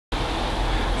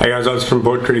Hey guys, Odz from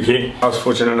Board Critic here. I was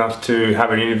fortunate enough to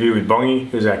have an interview with Bongy,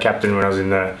 who's our captain when I was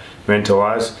in the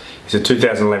Mentawai. He's a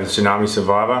 2011 tsunami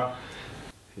survivor.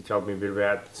 He told me a bit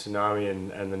about the tsunami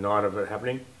and the night of it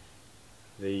happening,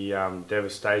 the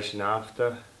devastation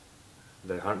after,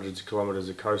 the hundreds of kilometres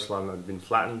of coastline that had been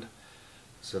flattened,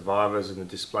 survivors and the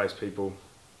displaced people,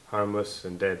 homeless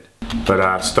and dead.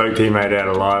 But stoked he made it out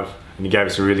alive, and he gave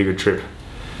us a really good trip.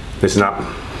 Listen up.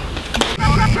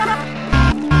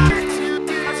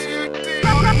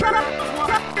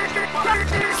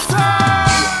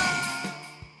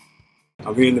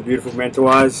 I'm here in the beautiful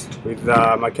Mentawai with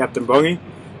my captain Bongy.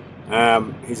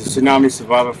 He's a tsunami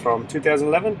survivor from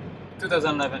 2011?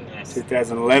 2011, yes.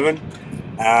 2011.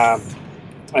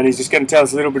 And he's just going to tell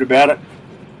us a little bit about it,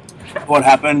 what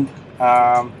happened,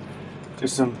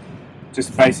 just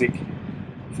basic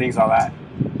things like that.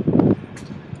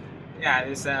 Yeah,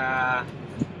 it's when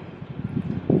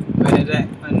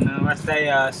what's the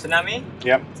tsunami?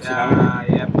 Yep. Tsunami.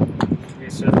 Yep. We're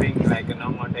surfing like a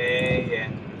normal day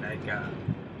and like a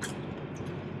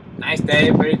nice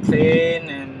day, very clean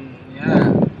and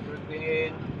yeah, very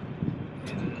clean.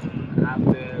 And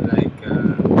after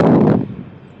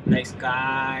like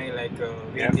sky, like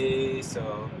windy,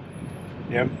 so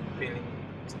yep.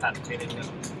 Start feeling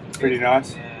pretty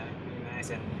nice. Yeah, pretty nice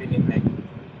and feeling like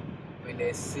when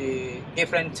they see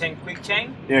different change, quick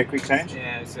change. Yeah, quick change.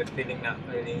 Yeah, so feeling not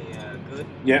really good.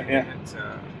 Yeah, yeah.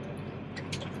 So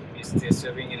we're still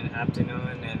serving in the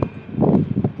afternoon and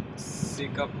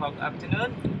 6 o'clock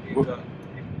afternoon.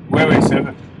 Where were you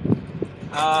serving?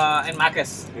 In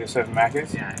Maccas. You're serving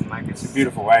Maccas? Yeah, in Maccas. It's a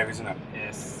beautiful wave, isn't it?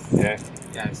 Yes. Yeah.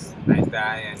 Yes, nice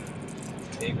day and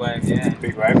big wave, yeah.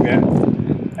 Big wave, yeah.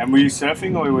 And were you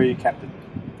surfing or were you captain?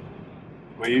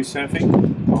 Were you surfing?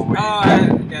 Or were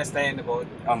you yeah, stay in the boat.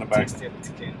 On the boat.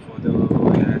 Taking photo,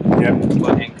 yeah. Yep.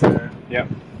 Boat anchor. Yep.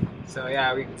 So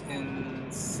yeah, we in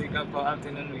 6 o'clock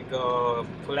afternoon we go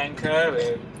pull anchor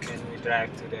and we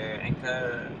drive to the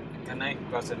anchor night,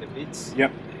 cross on the beach.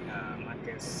 Yep.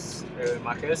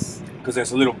 Maccas. Because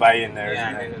there's a little bay in there, yeah,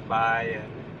 isn't there? little bay.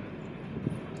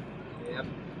 Yep.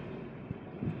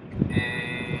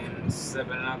 And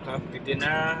 7 o'clock we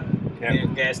dinner.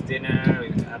 Yep. Guest dinner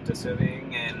after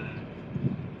serving, and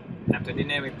after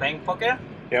dinner we playing poker.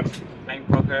 Yep. Playing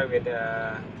poker with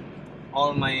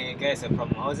all my guests are from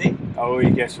Aussie. Oh,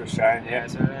 your guests were Australian, yeah.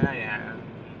 So yeah.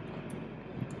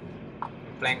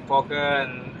 Playing poker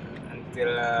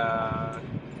until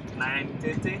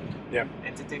 9:30. Yep.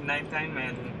 9:30 night time,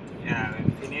 and yeah,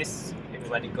 when finish,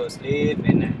 everybody go sleep,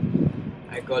 and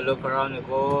I go look around the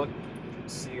boat,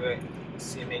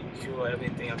 make sure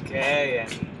everything okay,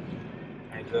 and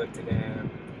I go to the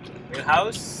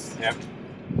wheelhouse. Yep.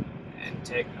 And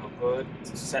check good,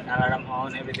 set alarm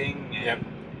on everything. And yep.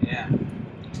 Yeah.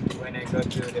 When I go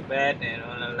to the bed and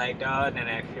when I lie down, and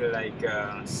I feel like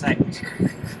sick.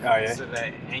 Oh yeah. So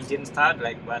the engine start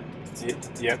like what?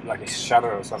 Yep, like a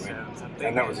shudder or something.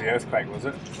 And that was the earthquake, was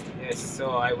it? Yes. So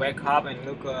I wake up and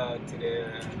look to the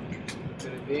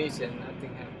beach, and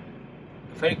nothing happened.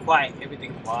 Very quiet.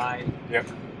 Everything quiet. Yep.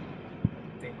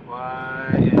 Everything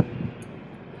quiet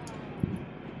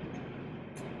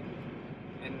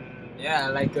and yeah,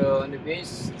 like on the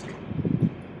beach,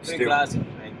 very classy.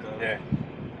 Like yeah.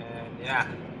 And yeah,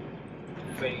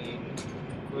 very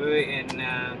good. And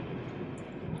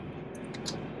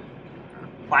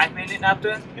 5 minutes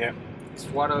after, yeah, it's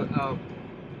water.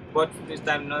 But this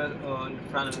time not on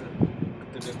front to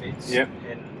the beach. Yep.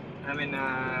 And I mean.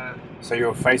 So you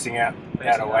were facing out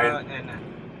away.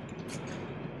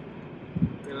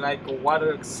 And like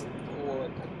water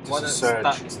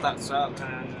starts up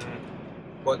and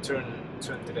boat turn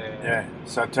to the. Yeah.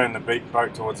 So turn the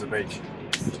boat towards the beach.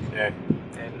 Yes. Yeah.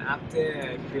 And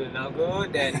after I feel no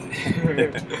good, then.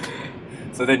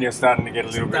 So then you're starting to get a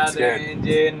little bit scared. Start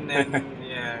the engine and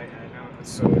yeah, I know.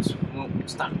 So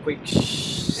start quick.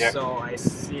 Yep. So I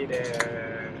see the.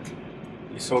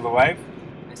 You saw the wave?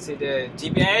 I see the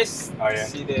GPS. Oh yeah. I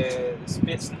see the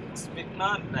speed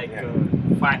knot, like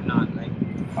 5 knot, like.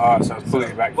 Oh, so it's pulling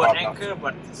you back 5 knots. Anchor,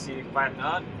 but see 5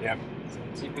 knot. Yep. So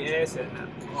GPS and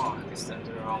this turns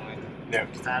wrong and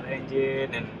yep. Start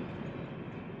engine and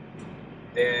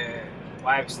the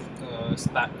waves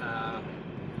start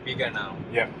bigger now.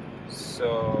 Yep.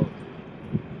 So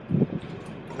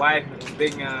why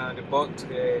bring the boat to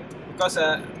the, because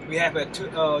we have a two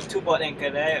boat anchor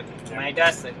there, yep.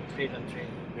 Midas and Freedom 3.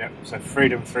 Yep. So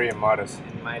Freedom 3 and Midas.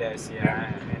 And Midas, yeah.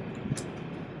 Yep.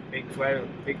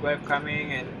 And big wave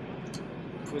coming and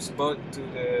push boat to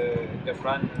the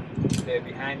front,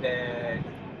 behind the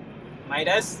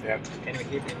Midas. Yep. And we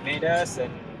hit in Midas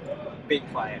and big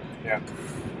fire. Yep.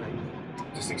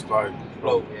 just explode.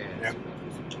 Blow, yeah. Yep.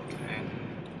 And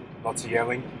Lots of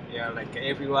yelling. yeah, like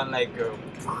everyone like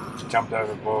Jumped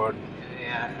overboard.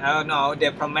 yeah. Oh no,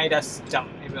 they from Maccas jump.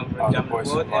 Everyone Oh, the jump boys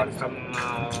board, from and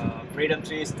from Freedom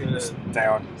Tree still Stay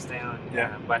on. stay on. Yeah.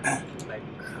 Yeah, but like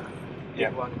Yeah.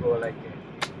 everyone go like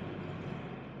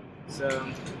so.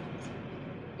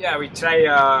 Yeah, we try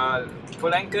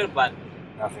full anchor, but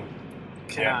Nothing.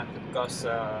 cannot because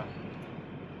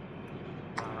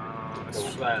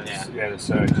swell. Yeah. Yeah, the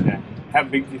surge. Yeah. How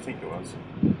big do you think it was?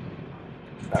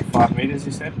 About 5 meters,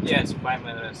 you said? Yes, 5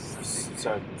 meters.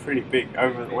 So pretty big,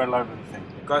 well over the thing.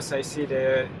 Because I see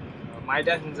the my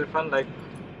dad in the front like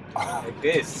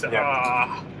this.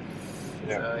 Yeah.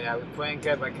 Yeah. So yeah, with full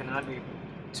anchor, I cannot we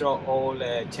throw all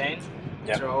the chain,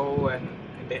 Yeah. throw and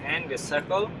in the end the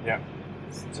circle. Yeah.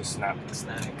 Just snap.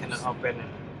 I cannot open and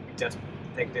we just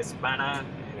take this banana.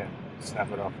 Yeah.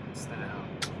 Snap it off. Snap it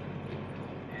out.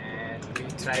 And we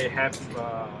try have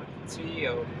 3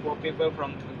 or 4 people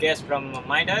from guests from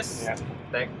Maccas Yeah.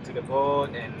 back to the boat,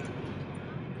 and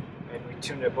we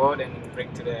tune the boat and bring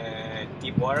to the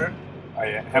deep water. Oh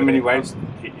yeah. How many waves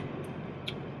hit you?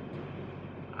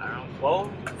 Around 4.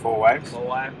 4 waves. 4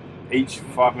 waves. Each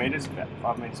 5 meters, about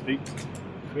 5 meters big.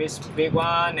 First big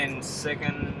one and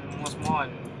second more small,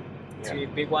 and Yeah. 3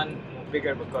 big one more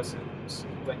bigger because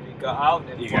when we go out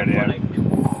and You fourth go down. one, like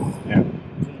Yeah.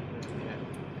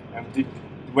 yeah.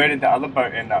 Where did the other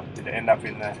boat end up? Did it end up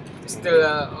in the?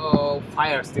 Still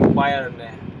fire in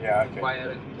there. Yeah. Okay.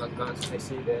 Fire because I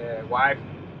see the wife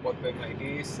both going like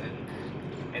this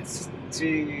and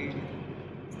see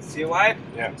wife.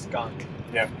 Yeah. It's gone.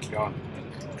 Yeah. Gone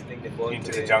I think they both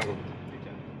into the jungle.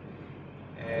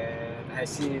 And I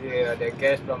see the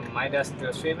guys from Maccas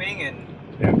still swimming, and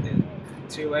Yeah. the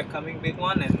 3 were coming big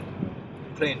one and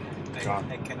clean. Gone.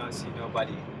 I cannot see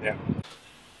nobody. Yeah.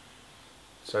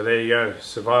 So there you go,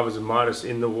 survivors of Maccas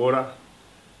in the water.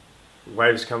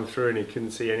 Waves come through and he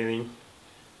couldn't see anything,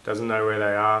 doesn't know where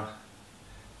they are,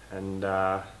 and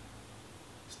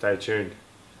stay tuned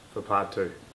for part 2.